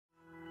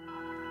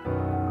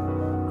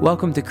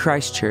Welcome to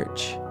Christ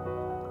Church.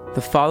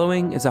 The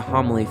following is a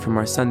homily from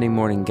our Sunday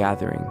morning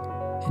gathering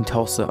in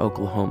Tulsa,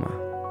 Oklahoma.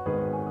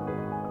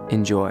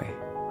 Enjoy.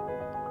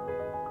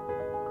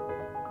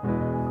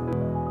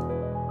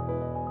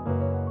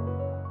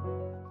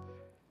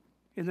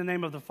 In the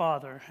name of the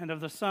Father, and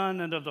of the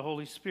Son, and of the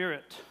Holy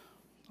Spirit.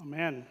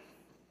 Amen.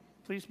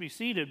 Please be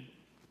seated.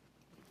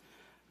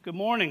 Good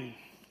morning.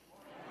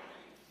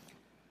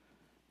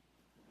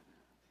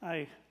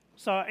 I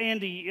saw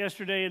Andy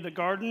yesterday in the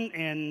garden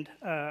and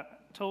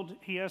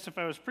he asked if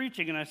I was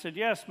preaching, and I said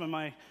yes, but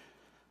my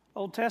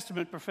Old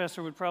Testament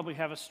professor would probably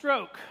have a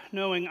stroke,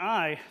 knowing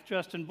I,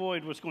 Justin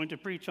Boyd, was going to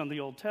preach on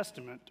the Old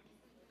Testament.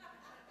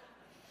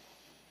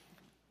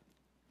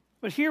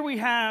 But here we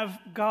have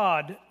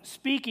God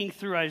speaking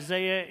through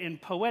Isaiah in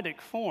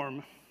poetic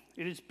form.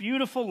 It is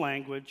beautiful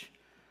language,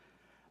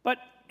 but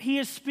he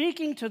is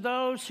speaking to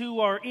those who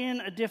are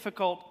in a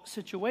difficult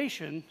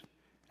situation,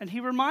 and he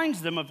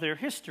reminds them of their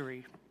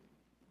history.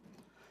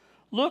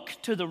 Look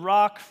to the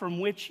rock from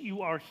which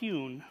you are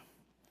hewn.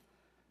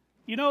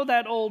 You know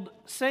that old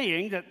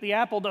saying that the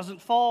apple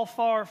doesn't fall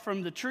far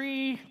from the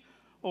tree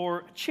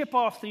or chip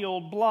off the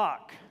old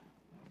block.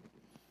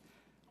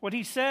 What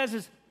he says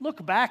is,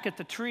 look back at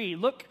the tree,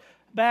 look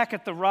back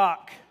at the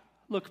rock,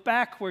 look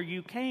back where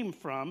you came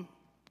from.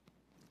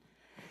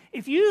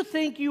 If you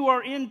think you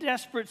are in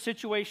desperate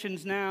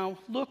situations now,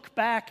 look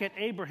back at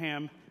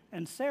Abraham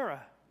and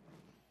Sarah.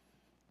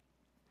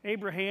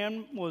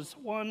 Abraham was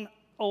one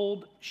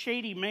old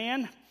shady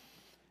man.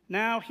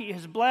 Now he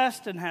is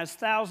blessed and has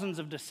thousands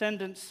of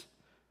descendants.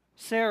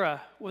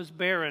 Sarah was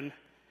barren,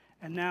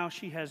 and now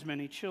she has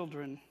many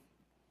children.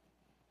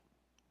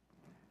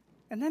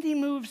 And then he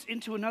moves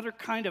into another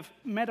kind of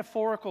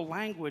metaphorical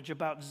language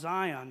about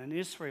Zion and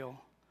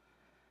Israel.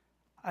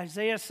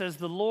 Isaiah says,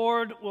 the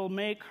Lord will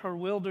make her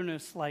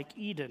wilderness like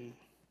Eden.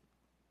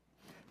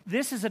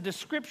 This is a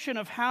description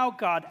of how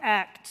God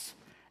acts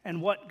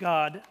and what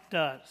God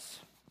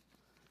does.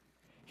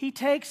 He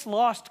takes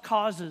lost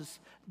causes,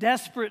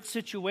 desperate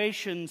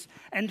situations,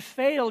 and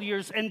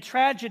failures and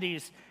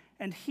tragedies,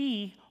 and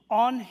he,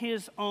 on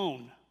his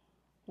own,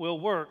 will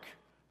work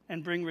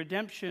and bring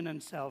redemption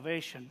and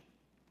salvation.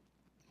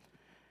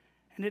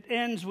 And it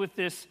ends with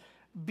this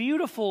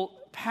beautiful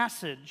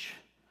passage.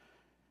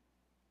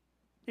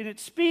 And it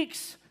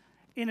speaks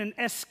in an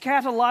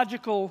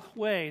eschatological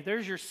way.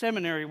 There's your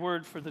seminary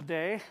word for the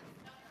day.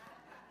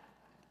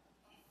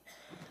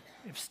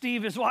 If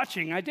Steve is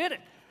watching, I did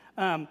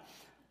it.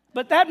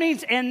 But that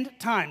means end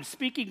times,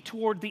 speaking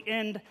toward the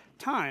end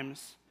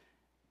times.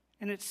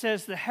 And it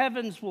says, the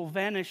heavens will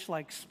vanish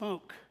like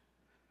smoke.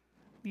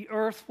 The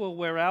earth will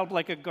wear out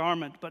like a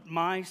garment, but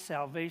my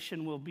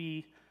salvation will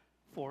be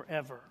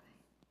forever.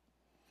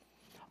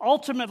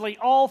 Ultimately,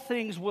 all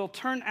things will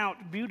turn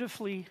out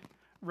beautifully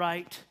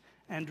right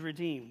and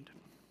redeemed.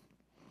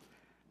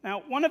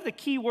 Now, one of the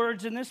key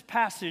words in this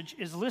passage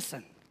is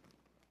listen.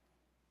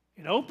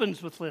 It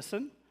opens with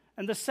listen,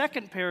 and the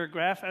second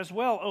paragraph as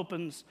well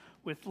opens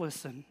with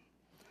listen.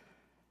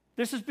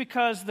 This is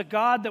because the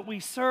God that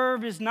we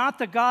serve is not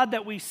the God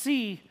that we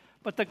see,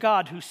 but the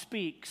God who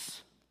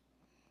speaks.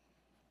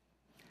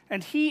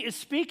 And he is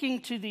speaking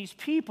to these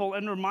people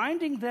and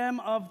reminding them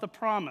of the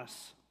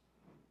promise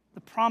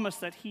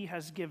that he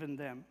has given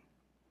them.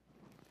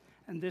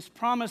 And this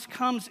promise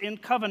comes in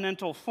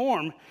covenantal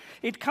form.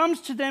 It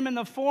comes to them in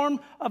the form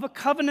of a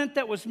covenant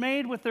that was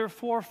made with their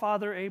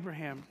forefather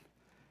Abraham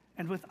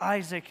and with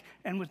Isaac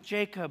and with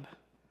Jacob.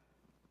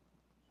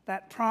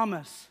 That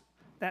promise,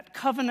 that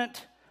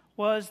covenant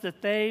was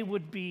that they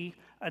would be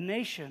a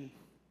nation,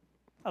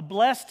 a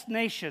blessed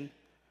nation,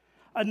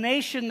 a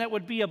nation that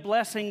would be a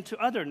blessing to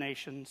other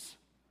nations.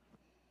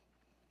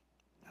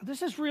 Now,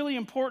 this is really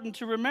important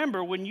to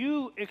remember when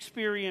you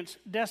experience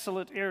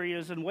desolate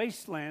areas and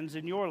wastelands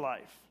in your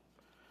life.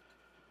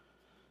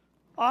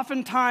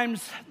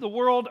 Oftentimes, the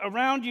world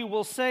around you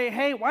will say,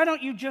 hey, why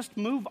don't you just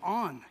move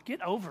on?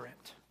 Get over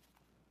it.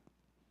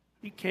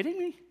 Are you kidding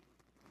me?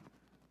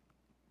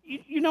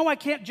 You know I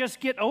can't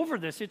just get over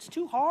this. It's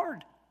too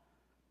hard.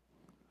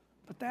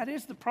 But that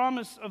is the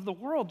promise of the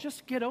world.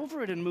 Just get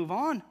over it and move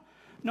on,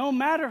 no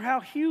matter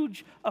how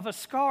huge of a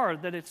scar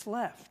that it's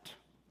left.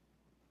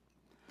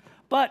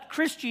 But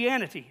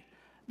Christianity,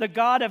 the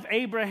God of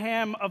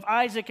Abraham, of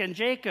Isaac, and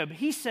Jacob,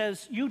 he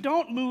says you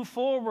don't move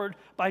forward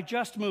by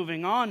just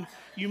moving on.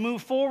 You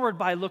move forward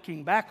by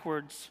looking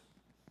backwards.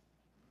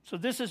 So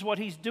this is what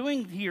he's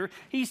doing here.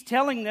 He's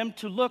telling them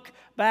to look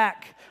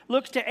back.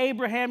 Look to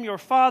Abraham, your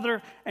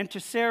father, and to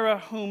Sarah,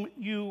 whom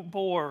you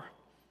bore.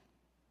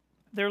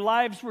 Their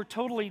lives were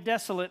totally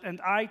desolate,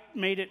 and I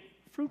made it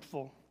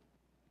fruitful.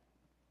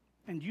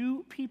 And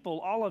you people,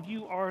 all of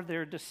you, are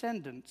their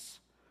descendants.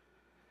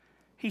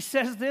 He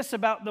says this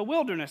about the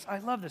wilderness. I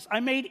love this.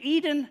 I made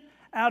Eden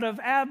out of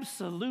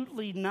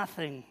absolutely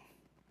nothing.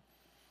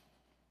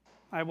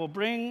 I will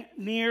bring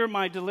near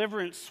my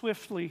deliverance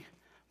swiftly.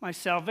 My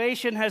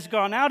salvation has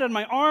gone out, and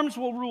my arms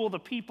will rule the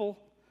people.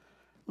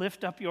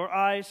 Lift up your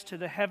eyes to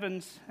the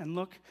heavens and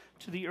look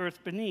to the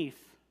earth beneath.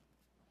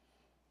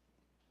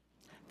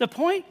 The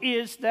point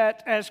is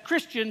that as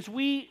Christians,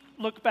 we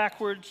look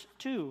backwards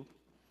too.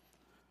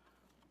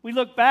 We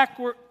look back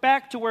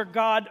to where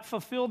God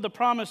fulfilled the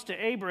promise to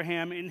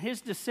Abraham in his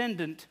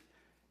descendant,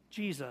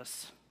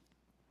 Jesus,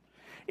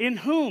 in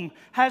whom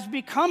has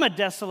become a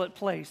desolate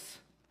place,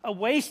 a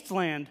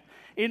wasteland,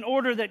 in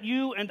order that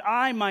you and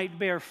I might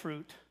bear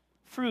fruit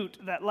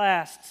that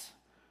lasts.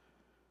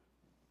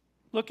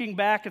 Looking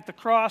back at the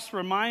cross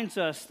reminds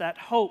us that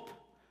hope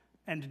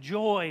and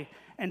joy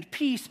and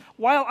peace,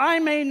 while I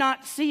may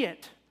not see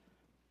it,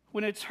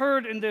 when it's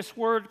heard in this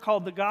word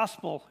called the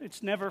gospel,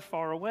 it's never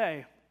far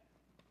away.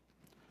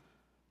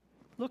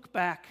 Look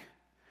back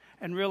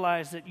and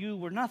realize that you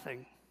were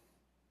nothing.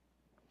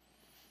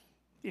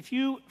 If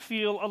you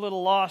feel a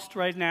little lost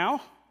right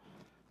now,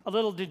 a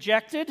little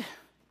dejected,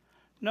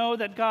 know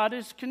that God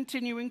is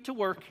continuing to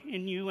work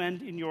in you and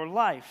in your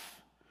life.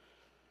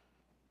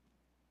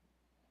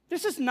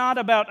 This is not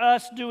about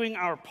us doing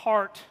our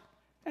part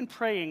and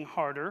praying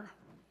harder.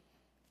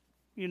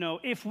 You know,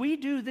 if we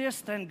do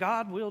this, then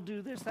God will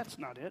do this. That's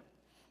not it.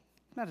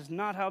 That is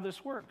not how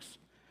this works.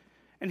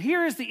 And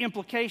here is the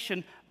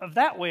implication of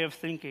that way of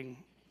thinking.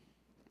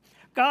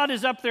 God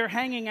is up there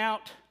hanging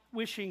out,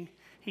 wishing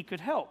he could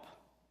help.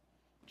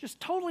 Just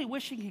totally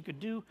wishing he could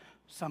do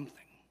something.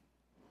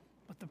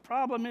 But the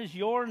problem is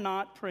you're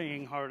not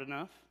praying hard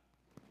enough.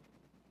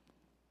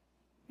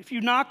 If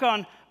you knock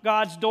on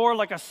God's door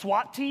like a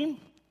SWAT team,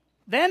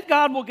 then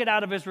God will get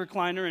out of his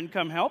recliner and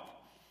come help.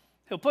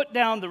 He'll put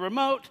down the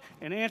remote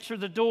and answer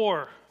the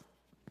door.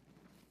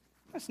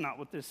 That's not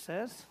what this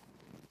says.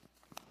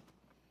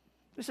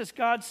 This is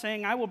God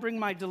saying, I will bring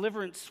my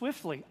deliverance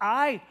swiftly.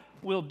 I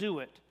will do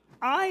it.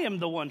 I am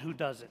the one who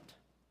does it.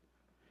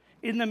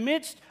 In the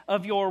midst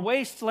of your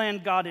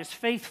wasteland, God is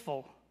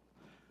faithful.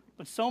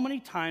 But so many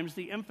times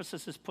the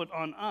emphasis is put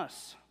on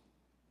us.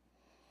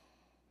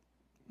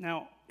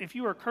 Now, if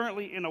you are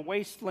currently in a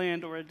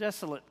wasteland or a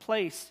desolate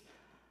place,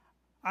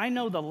 I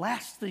know the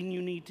last thing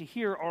you need to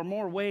hear are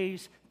more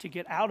ways to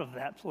get out of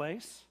that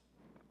place.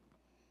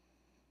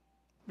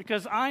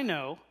 Because I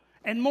know,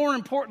 and more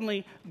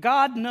importantly,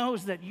 God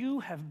knows that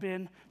you have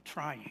been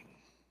trying.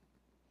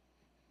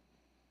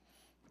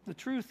 The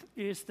truth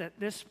is that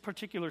this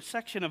particular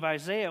section of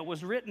Isaiah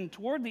was written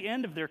toward the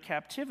end of their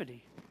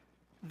captivity.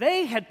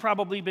 They had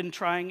probably been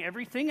trying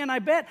everything, and I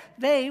bet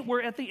they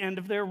were at the end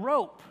of their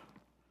rope.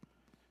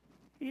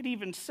 It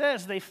even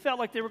says they felt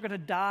like they were going to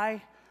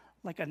die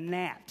like a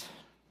gnat.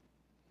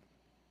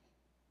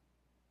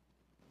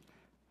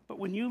 But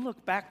when you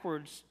look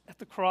backwards at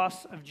the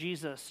cross of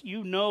Jesus,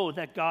 you know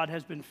that God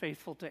has been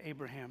faithful to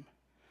Abraham.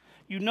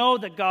 You know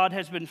that God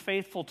has been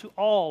faithful to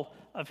all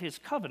of his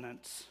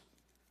covenants.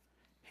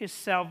 His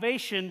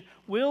salvation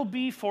will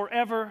be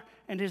forever,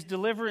 and his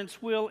deliverance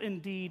will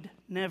indeed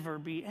never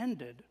be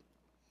ended.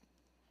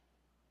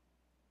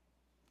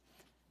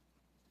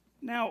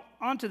 Now,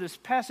 onto this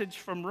passage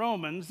from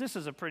Romans. This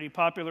is a pretty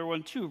popular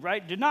one too,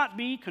 right? Do not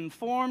be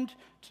conformed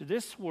to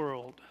this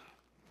world.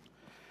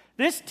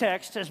 This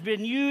text has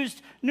been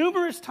used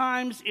numerous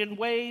times in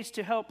ways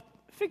to help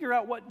figure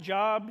out what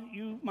job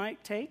you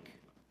might take,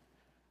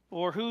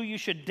 or who you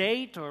should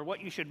date, or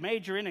what you should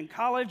major in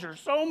college, or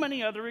so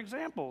many other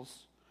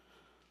examples.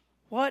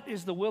 What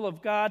is the will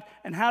of God,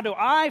 and how do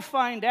I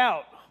find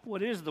out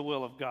what is the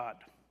will of God?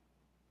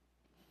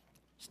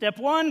 Step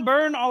 1,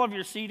 burn all of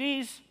your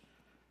CDs.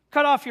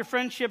 Cut off your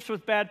friendships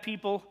with bad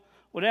people.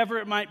 Whatever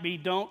it might be,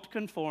 don't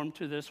conform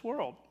to this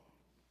world.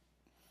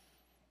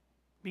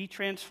 Be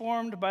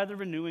transformed by the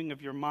renewing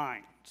of your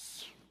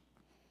minds.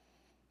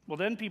 Well,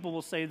 then people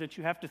will say that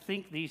you have to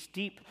think these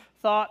deep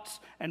thoughts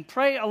and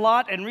pray a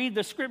lot and read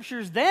the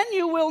scriptures. Then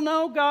you will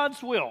know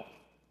God's will.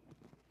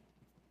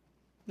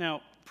 Now,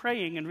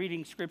 praying and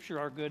reading scripture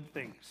are good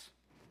things.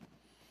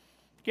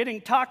 Getting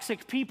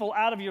toxic people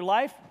out of your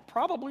life,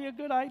 probably a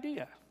good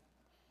idea.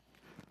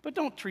 But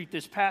don't treat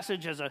this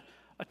passage as a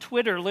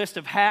Twitter list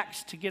of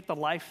hacks to get the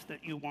life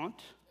that you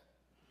want.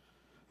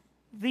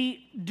 The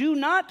do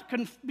not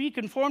be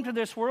conformed to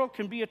this world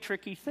can be a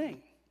tricky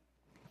thing.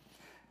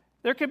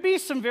 There can be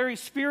some very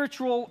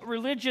spiritual,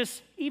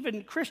 religious,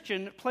 even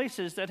Christian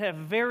places that have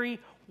very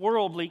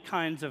worldly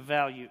kinds of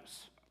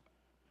values.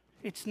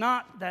 It's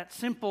not that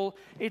simple.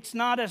 It's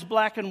not as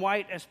black and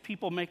white as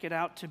people make it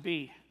out to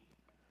be.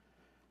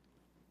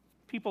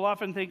 People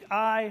often think,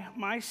 I,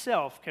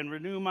 myself, can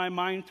renew my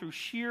mind through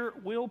sheer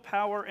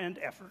willpower and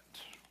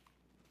effort.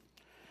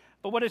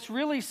 But what it's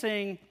really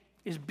saying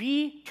is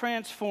be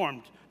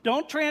transformed.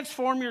 Don't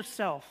transform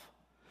yourself,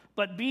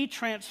 but be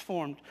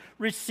transformed.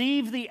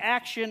 Receive the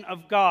action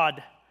of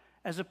God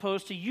as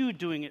opposed to you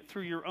doing it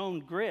through your own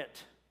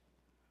grit.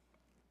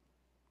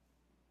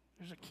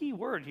 There's a key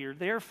word here,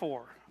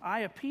 therefore.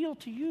 I appeal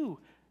to you,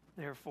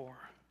 therefore.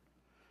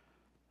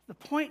 The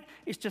point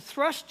is to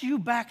thrust you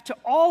back to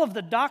all of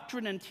the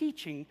doctrine and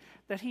teaching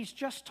that he's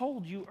just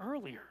told you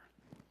earlier.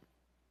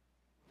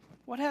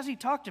 What has he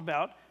talked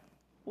about?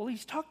 Well,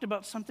 he's talked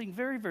about something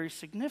very, very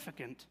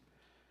significant.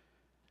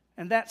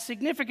 And that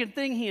significant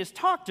thing he has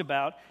talked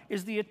about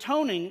is the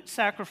atoning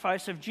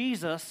sacrifice of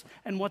Jesus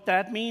and what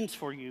that means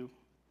for you.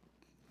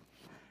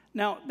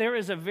 Now, there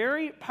is a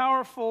very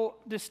powerful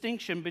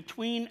distinction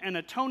between an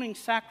atoning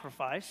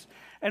sacrifice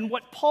and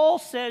what Paul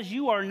says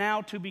you are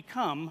now to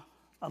become,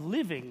 a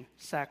living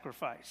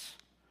sacrifice.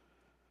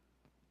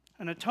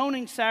 An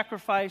atoning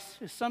sacrifice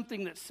is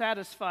something that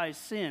satisfies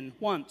sin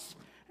once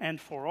and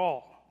for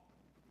all.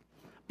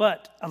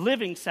 But a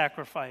living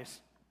sacrifice,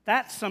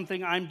 that's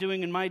something I'm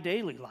doing in my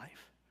daily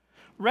life.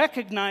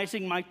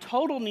 Recognizing my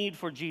total need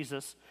for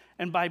Jesus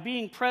and by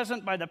being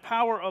present by the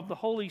power of the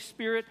Holy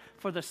Spirit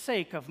for the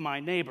sake of my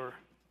neighbor.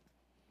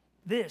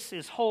 This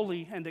is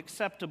holy and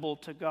acceptable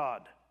to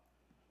God.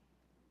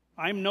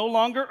 I'm no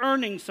longer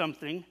earning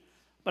something,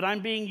 but I'm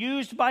being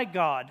used by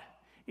God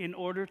in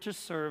order to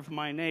serve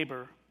my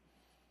neighbor.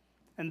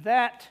 And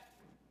that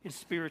is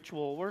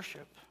spiritual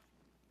worship.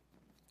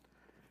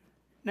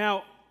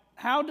 Now,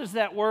 how does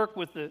that work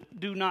with the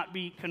do not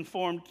be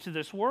conformed to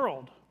this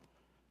world?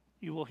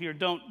 You will hear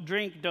don't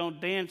drink,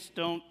 don't dance,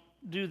 don't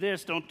do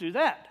this, don't do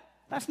that.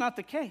 That's not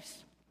the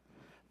case.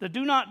 The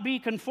do not be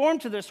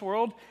conformed to this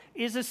world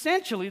is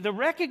essentially the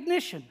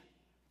recognition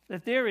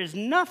that there is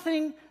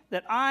nothing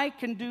that I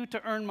can do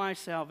to earn my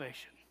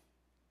salvation.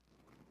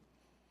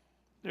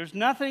 There's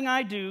nothing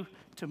I do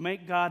to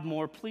make God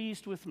more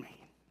pleased with me.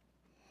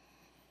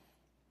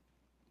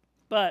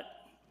 But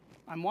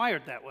I'm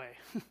wired that way.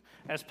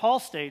 As Paul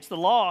states, the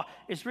law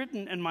is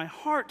written in my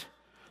heart.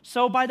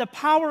 So by the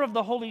power of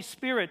the Holy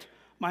Spirit,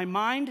 my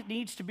mind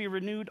needs to be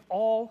renewed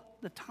all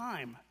the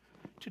time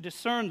to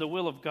discern the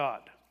will of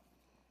God.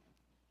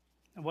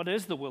 And what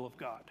is the will of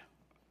God?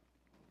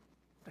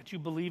 That you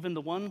believe in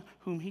the one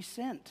whom he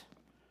sent.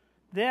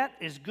 That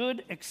is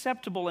good,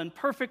 acceptable, and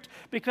perfect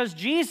because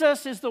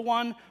Jesus is the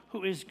one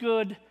who is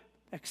good,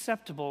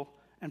 acceptable,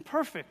 and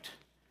perfect.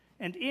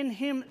 And in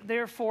him,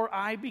 therefore,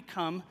 I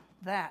become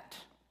that.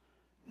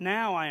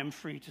 Now I am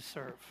free to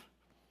serve.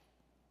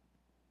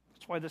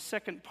 That's why the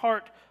second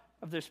part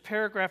of this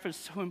paragraph is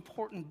so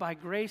important. By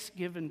grace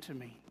given to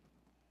me.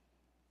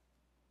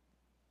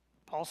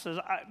 Paul says,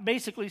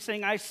 basically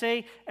saying, I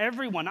say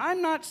everyone.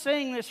 I'm not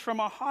saying this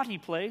from a haughty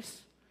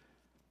place,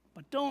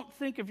 but don't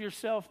think of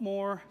yourself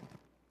more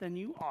than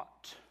you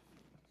ought.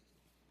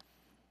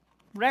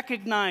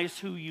 Recognize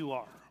who you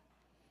are.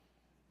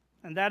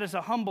 And that is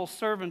a humble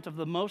servant of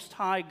the Most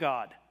High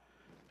God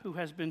who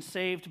has been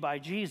saved by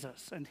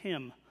Jesus and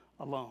him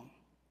alone.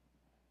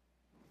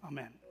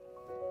 Amen.